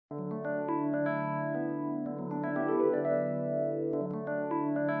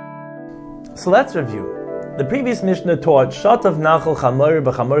So let's review. The previous Mishnah taught Shatav Nachal Chamor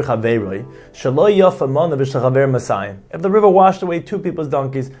b'Chamor Chaveroi Shelo Yafa Mana v'Shachaver Masayim. If the river washed away two people's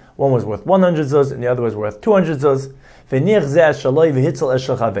donkeys, one was worth 100 zuz and the other was worth 200 zuz. V'niach zeh Shaloi v'Hitzel es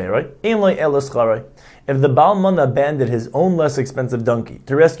Shachaveroi Ein Loi Elas Charoi. If the Baal Mana abandoned his own less expensive donkey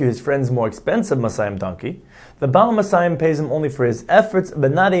to rescue his friend's more expensive Masayim donkey, the Baal Masayim pays him only for his efforts,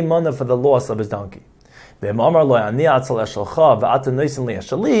 but not a mana for the loss of his donkey. If the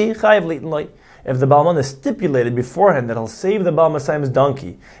Baal Mana stipulated beforehand that he'll save the Baal Masayim's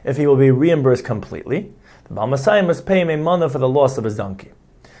donkey if he will be reimbursed completely, the Baal Masayim must pay him a mana for the loss of his donkey.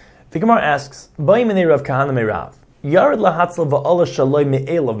 The Gemara asks, what's the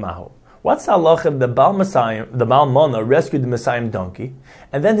halacha if the Baal Mana rescued the Masayim donkey,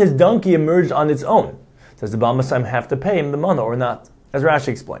 and then his donkey emerged on its own? Does the Baal Masayim have to pay him the mana or not? As Rashi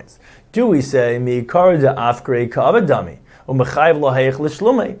explains, do we say mi'ikar de afkrei ka'avadami u'mechayiv lo hayich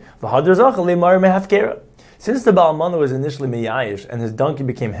l'shlumei v'hadar zachal le'mar mehafkera? Since the Baal Mana was initially miyayish and his donkey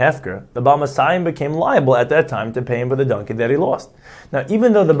became hefker, the Baal Masayim became liable at that time to pay him for the donkey that he lost. Now,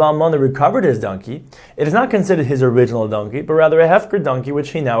 even though the Baal Mana recovered his donkey, it is not considered his original donkey, but rather a hefker donkey which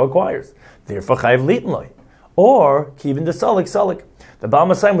he now acquires. Therefore, chayiv li'tnloi, or kivin de salik salik. The Baal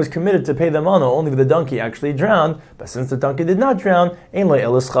Masayim was committed to pay the mana only if the donkey actually drowned, but since the donkey did not drown, ein loi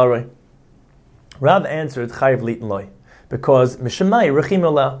elas charoi. Rav answered chayiv li'ten loi, because mishamai rechim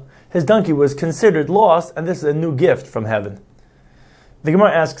olah, his donkey was considered lost, and this is a new gift from heaven. The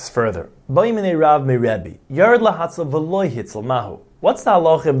Gemara asks further, Ba'imene Rav me Rebbe, Yard lahatzel v'loi hitzel mahu. What's the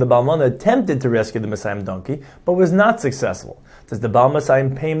halacha if the Baal Mana attempted to rescue the Masayim donkey, but was not successful? Does the Baal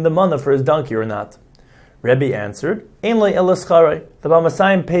Masayim pay him the mana for his donkey or not? Rebbe answered, Ein loi elas charoi. The Baal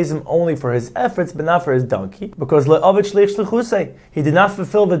Masayim pays him only for his efforts, but not for his donkey, because le'avet shlich shlichusei, he did not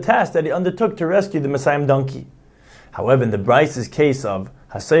fulfill the task that he undertook to rescue the Masayim donkey. However, in the Bryce's case of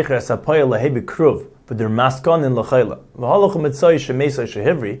Haseicher Sapoya Lehebi Kruv, V'der Maskon in Lachayla, V'halochu Mitzay Shemesay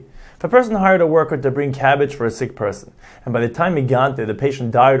Shehivri, if a person hired a worker to bring cabbage for a sick person, and by the time he got there, the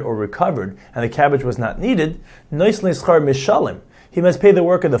patient died or recovered, and the cabbage was not needed, Noisli Schar Mishalim, he must pay the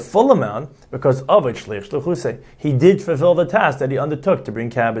worker the full amount, because of it, he did fulfill the task that he undertook to bring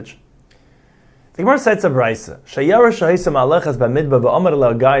cabbage. The Gemara cites a brisa.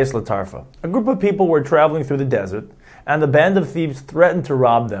 A group of people were traveling through the desert, and the band of thieves threatened to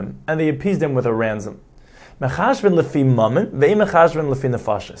rob them, and they appeased them with a ransom.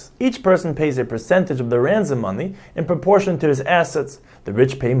 Each person pays a percentage of the ransom money in proportion to his assets. The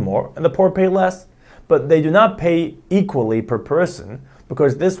rich pay more, and the poor pay less. But they do not pay equally per person,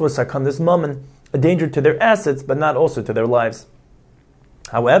 because this was sakandas mammon, a danger to their assets, but not also to their lives.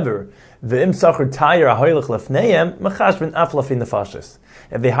 However, if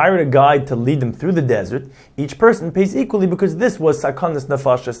they hired a guide to lead them through the desert, each person pays equally because this was sakandas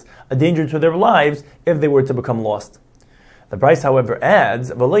nefashis, a danger to their lives if they were to become lost. The Bryce, however, adds,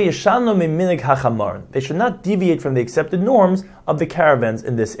 they should not deviate from the accepted norms of the caravans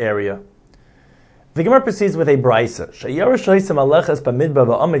in this area. The Gemara proceeds with a brisa.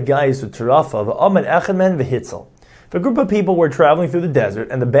 If a group of people were traveling through the desert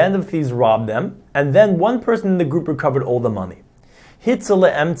and the band of thieves robbed them, and then one person in the group recovered all the money, hitzel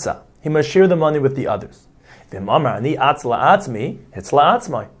le'emtza, he must share the money with the others. But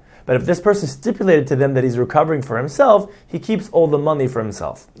if this person stipulated to them that he's recovering for himself, he keeps all the money for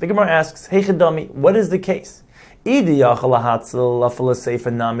himself. The Gemara asks, hey Chedami, what is the case?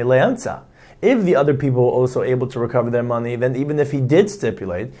 If the other people were also able to recover their money, then even if he did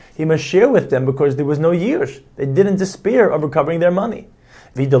stipulate, he must share with them because there was no yish. They didn't despair of recovering their money.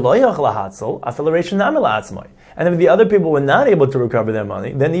 And if the other people were not able to recover their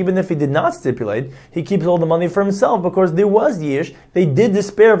money, then even if he did not stipulate, he keeps all the money for himself because there was yish. They did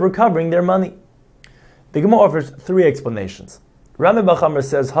despair of recovering their money. The Gemara offers three explanations. Rami Bachamar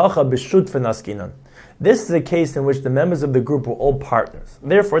says, Hacha b'shut v'naskinan. This is a case in which the members of the group were all partners.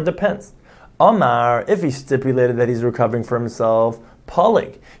 Therefore, it depends. Amar, if he stipulated that he's recovering for himself,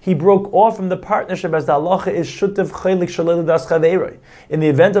 Polig, he broke off from the partnership as the halacha is shutav chelik shalil das chaveroi. In the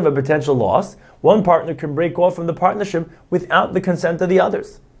event of a potential loss, one partner can break off from the partnership without the consent of the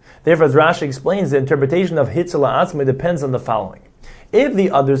others. Therefore, as Rashi explains, the interpretation of hitzel ha'atzmai depends on the following. If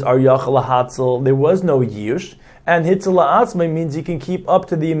the others are yachal ha'atzel, there was no yish, and hitzel ha'atzmai means he can keep up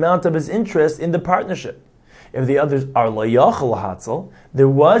to the amount of his interest in the partnership. If the others are lo yachal ha'atzel, there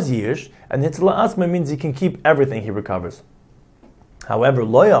was yish, and hitzel ha'atzmai means he can keep everything he recovers. However,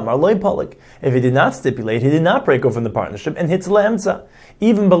 loyam or loy polik, if he did not stipulate, he did not break off from the partnership and hits le'emtza.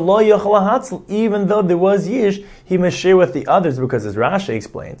 Even below yochel hatzl, even though there was yish, he must share with the others because, as Rashi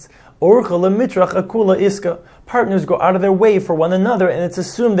explains, orcha lemitrach akula iska. Partners go out of their way for one another, and it's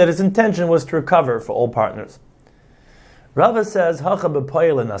assumed that his intention was to recover for all partners. Rava says, hacha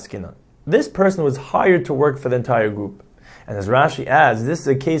b'poyel askinan. This person was hired to work for the entire group. And as Rashi adds, this is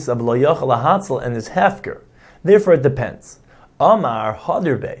a case of lo yochel hatzl and his hefker. Therefore, it depends. Amar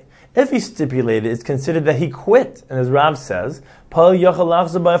hadirbe. If he stipulated, it's considered that he quit. And as Rav says, a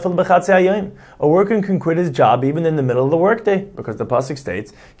worker can quit his job even in the middle of the workday, because the pasuk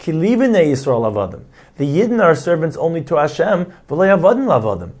states, Ki livnei Yisrael avadim. The Yidden are servants only to Hashem, v'lo yavadim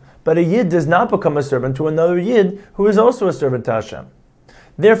lavadim. But a Yid does not become a servant to another Yid who is also a servant to Hashem.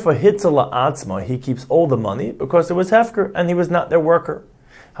 Therefore, hitzah la'atzma, he keeps all the money because it was hefker and he was not their worker.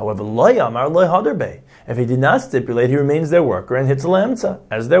 However, lo yamar lo hadirbe. If he did not stipulate, he remains their worker and hits lemtza.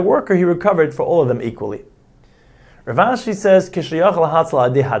 As their worker, he recovered for all of them equally. Rav Ashi says,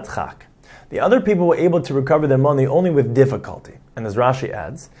 the other people were able to recover their money only with difficulty. And as Rashi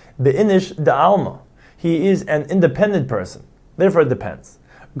adds, be'inish da'alma. He is an independent person. Therefore, it depends.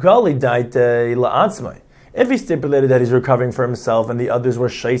 Gali daite la'atzmai. If he stipulated that he's recovering for himself and the others were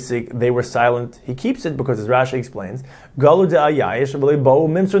shaisik, they were silent, he keeps it because, as Rashi explains, Galu de'ayayish bo'u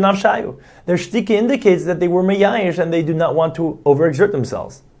mimsu nafshayu. Their shtika indicates that they were meyayish and they do not want to overexert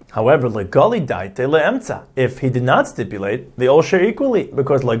themselves. However, legali daite le'emtza. If he did not stipulate, they all share equally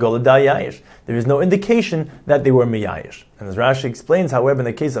because legali dayayish. There is no indication that they were meyayish. And as Rashi explains, however, in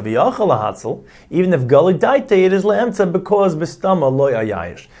the case of yachal hatzl, even if gali daite, it is le'emtza because bistama lo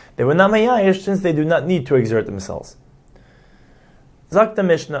yayish. They were not meyayish since they do not need to exert themselves. Zak the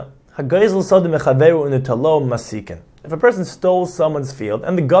Mishnah, hagayzel sodim mechaveru unutalo masikin. If a person stole someone's field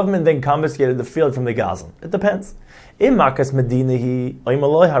and the government then confiscated the field from the gazlan, it depends. If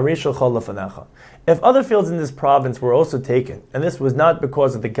other fields in this province were also taken, and this was not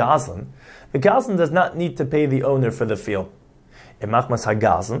because of the gazlan does not need to pay the owner for the field. If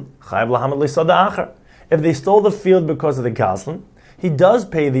they stole the field because of the gazlan, he does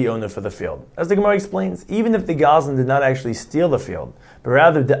pay the owner for the field. As the Gemara explains, even if the gazlan did not actually steal the field, but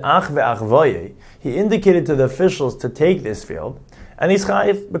rather he indicated to the officials to take this field, and he's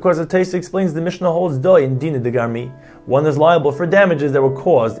chayiv, because the Taisa explains the Mishnah holds doi in Dina de Garmi. One is liable for damages that were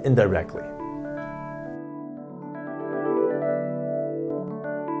caused indirectly.